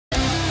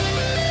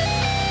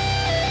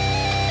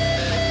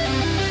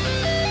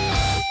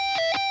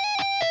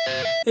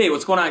Hey,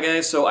 what's going on,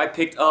 guys? So I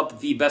picked up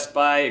the Best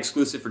Buy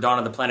exclusive for Dawn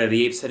of the Planet of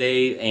the Apes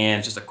today,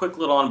 and just a quick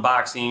little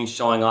unboxing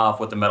showing off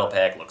what the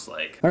Metalpak looks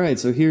like. Alright,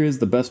 so here is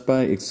the Best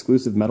Buy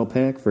exclusive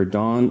Metalpak for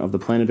Dawn of the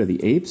Planet of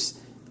the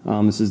Apes.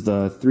 This is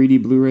the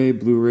 3D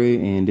Blu-ray,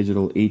 and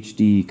digital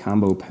HD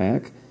combo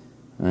pack.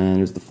 And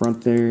there's the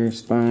front there,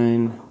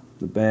 spine,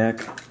 the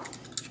back.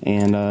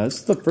 And this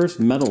is the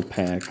first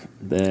Metalpak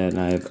that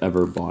I've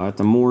ever bought.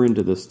 I'm more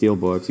into the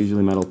steelbooks.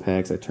 Usually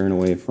Metalpaks I turn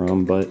away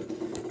from, but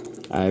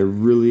I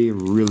really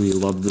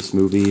love this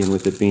movie, and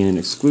with it being an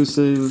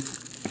exclusive,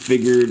 I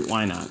figured,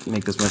 why not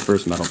make this my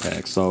first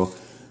Metalpak? So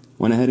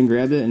went ahead and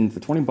grabbed it, and for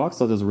 20 bucks, I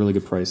thought that was a really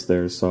good price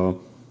there.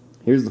 So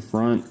here's the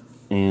front,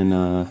 and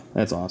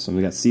that's awesome.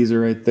 We got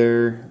Caesar right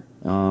there.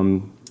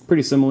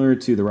 Pretty similar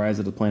to the Rise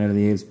of the Planet of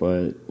the Apes,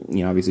 but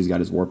you know, obviously he's got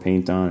his war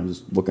paint on and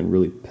just looking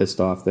really pissed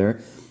off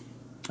there.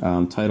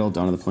 Title,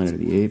 Dawn of the Planet of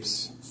the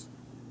Apes.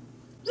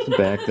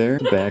 Back there,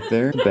 back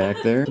there, back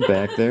there,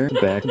 back there,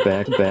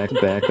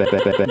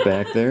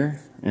 back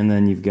there, and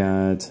then you've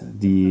got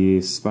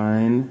the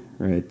spine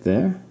right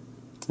there,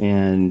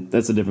 and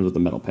that's the difference with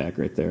the Metalpak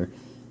right there.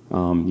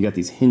 You got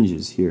these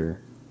hinges here,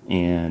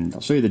 and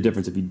I'll show you the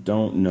difference if you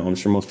don't know. I'm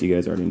sure most of you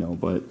guys already know,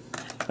 but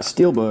a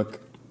steelbook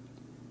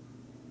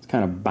is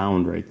kind of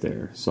bound right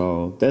there,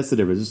 so that's the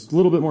difference. Just a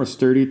little bit more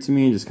sturdy to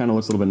me, and just kind of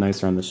looks a little bit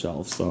nicer on the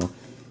shelf. So,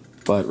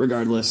 but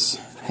regardless,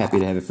 happy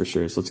to have it for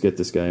sure. So let's get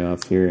this guy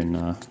off here and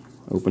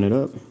open it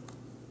up.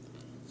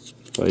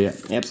 So yeah,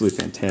 absolutely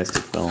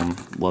fantastic film.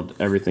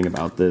 Loved everything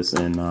about this,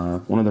 and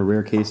one of the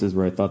rare cases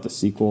where I thought the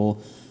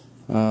sequel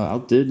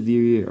outdid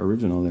the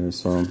original there,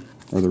 so,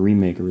 or the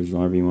remake original,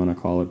 whatever you want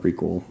to call it,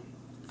 prequel.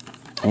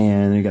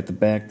 And then you got the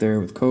back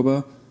there with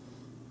Koba.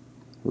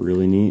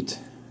 Really neat.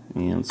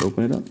 And let's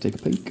open it up, take a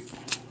peek.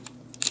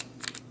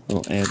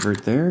 Little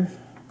advert there.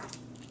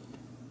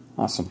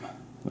 Awesome.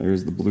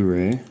 There's the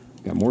Blu-ray.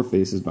 Got more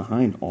faces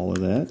behind all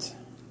of that.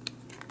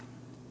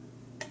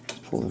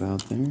 Just pull it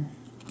out there.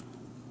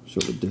 Show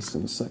the disc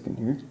in a second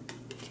here.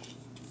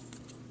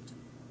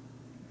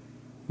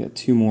 Got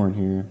two more in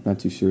here. Not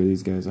too sure who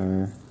these guys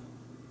are.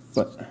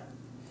 But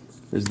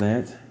there's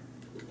that.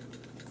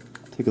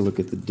 Take a look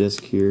at the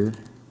disc here.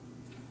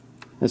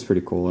 That's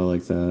pretty cool. I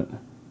like that.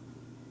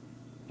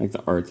 I like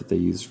the art that they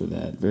used for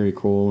that. Very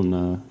cool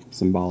and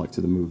symbolic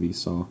to the movie.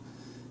 So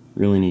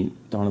really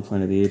neat. Dawn of the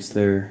Planet of the Apes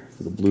there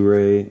for the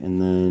Blu-ray,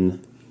 and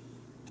then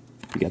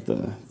you got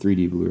the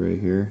 3D Blu-ray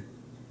here.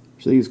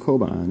 So they use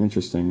Koba on.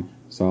 Interesting.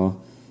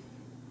 So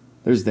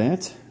there's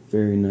that.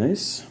 Very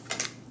nice.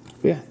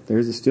 But yeah,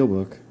 there's the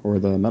steelbook, or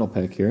the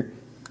Metalpak here.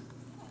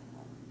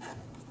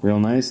 Real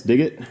nice. Dig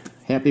it.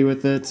 Happy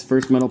with it.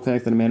 First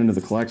Metalpak that I'm adding to the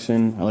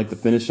collection. I like the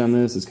finish on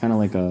this. It's kind of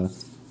like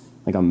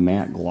a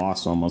matte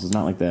gloss almost. It's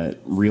not like that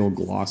real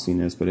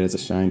glossiness, but it has a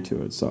shine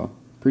to it. So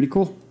pretty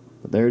cool.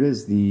 But there it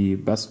is, the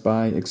Best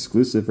Buy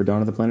exclusive for Dawn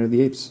of the Planet of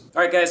the Apes.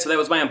 Alright guys, so that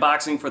was my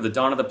unboxing for the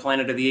Dawn of the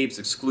Planet of the Apes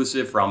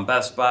exclusive from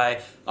Best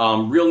Buy.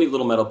 Real neat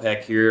little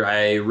Metalpak here.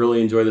 I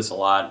really enjoy this a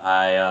lot.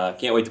 I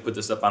can't wait to put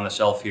this up on the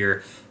shelf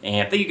here.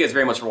 And thank you guys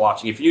very much for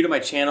watching. If you're new to my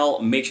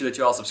channel, make sure that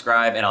you all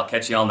subscribe, and I'll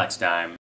catch you all next time.